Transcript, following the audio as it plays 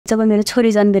जब मेरो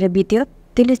छोरी जन्मेर बित्यो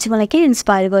त्यसले चाहिँ मलाई के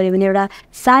इन्स्पायर गर्यो भने एउटा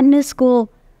स्याडनेसको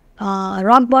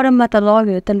रक बटममा त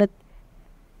लग्यो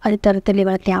अनि तर त्यसले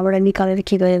मलाई त्यहाँबाट निकालेर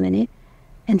के गर्यो भने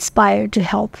इन्स्पायर टु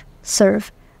हेल्प सर्भ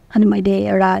अनि मैले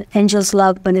एउटा एन्जल्स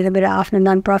लभ भनेर मेरो आफ्नो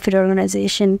नन प्रफिट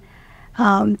अर्गनाइजेसन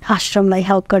आश्रमलाई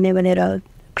हेल्प गर्ने भनेर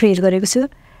क्रिएट गरेको छु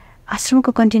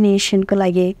आश्रमको कन्टिन्युएसनको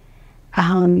लागि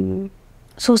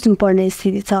सोच्नुपर्ने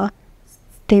स्थिति छ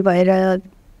त्यही भएर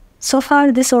so far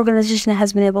this organization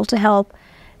has been able to help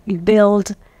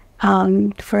build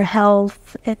for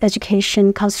health,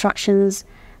 education, constructions,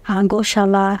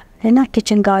 Goshala,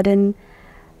 kitchen garden.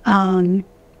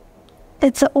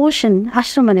 It's an ocean,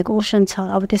 ashram and ocean cha.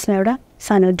 Ab त्यसमा एउटा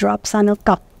सानो drop, सानो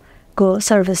cup को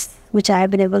service which I have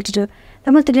been able to do.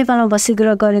 I'm not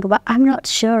गरेको भए I'm not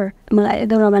sure. मलाई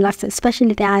एकदम रमाइलो लाग्छ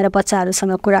स्पेशली त्यहाँ आएर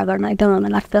बच्चाहरूसँग कुरा गर्न एकदम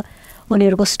रमाइलो लाग्छ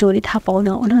उनीहरूको स्टोरी थाहा पाउन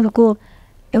उनीहरूको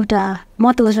एउटा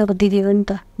म त उसको दिदी हो नि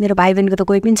त मेरो भाइ बहिनीको त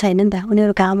कोही पनि छैन नि त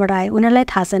उनीहरू कहाँबाट आए उनीहरूलाई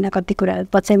थाहा छैन कति कुरा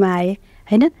बच्चैमा आए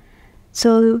हैन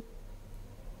so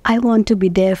I want to be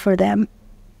there for them.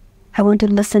 I want to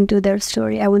listen to their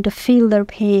story. I want to feel their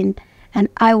pain and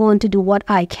I want to do what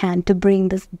I can to bring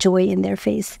this joy in their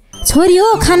face. छोरी हो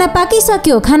खाना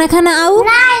पाकिसक्यो खाना खाना आऊ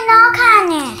नाइ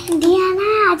नखाने दियाना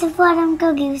आज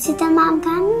परमको घिउसित माम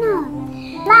खानु न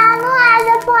मामु आज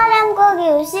परमको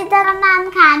घिउसित माम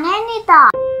खाने नि त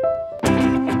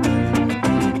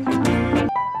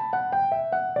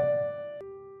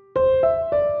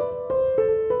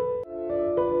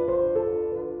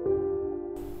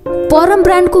परम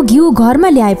ब्रान्डको घिउ घरमा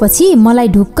ल्याएपछि मलाई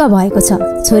ढुक्क भएको छ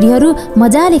छोरीहरू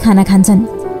मजाले खाना खान्छन्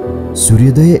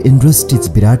सूर्योदय इन्डस्ट्रिज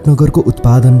विराटनगरको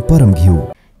उत्पादन परम घिउ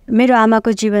मेरो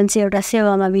आमाको जीवन चाहिँ एउटा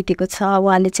सेवामा बितेको छ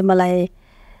उहाँले चाहिँ मलाई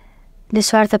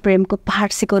निस्वार्थ प्रेमको पाठ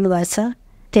सिकाउनु भएको छ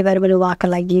त्यही भएर मैले उहाँको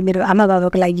लागि मेरो आमा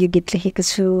बाबाको लागि यो गीत लेखेको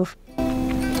छु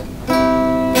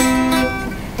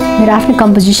मेरो आफ्नो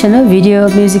कम्पोजिसन हो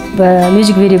म्युजिक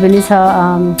भिडियो पनि छ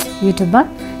युट्युबमा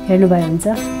हेर्नुभयो हुन्छ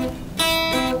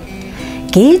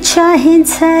के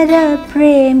चाहिन्छ र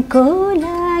प्रेमको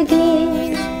लागि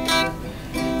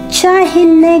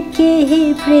चाहिने केही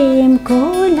प्रेमको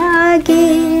लागि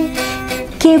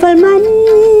केवल मन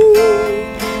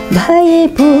भए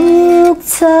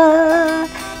पुग्छ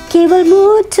केवल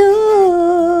मुटु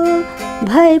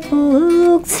भए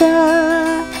पुग्छ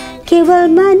केवल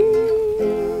मन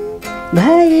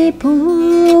भए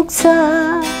पुग्छ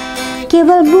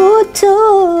केवल मुटु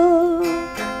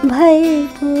भए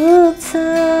पुग्छ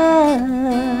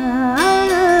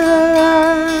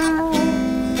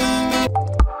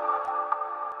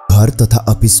घर तथा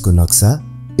अफिसको नक्सा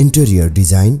इन्टेरियर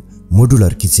डिजाइन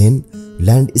मोडुलर किचन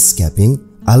ल्यान्डस्केपिङ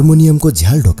एल्युमिनियमको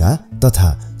झ्यालढोका तथा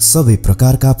सबै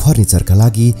प्रकारका फर्निचरका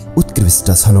लागि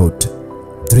उत्कृष्ट छनौट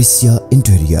दृश्य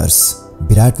इन्टेरियर्स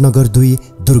विराटनगर 2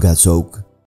 दुर्गा चौक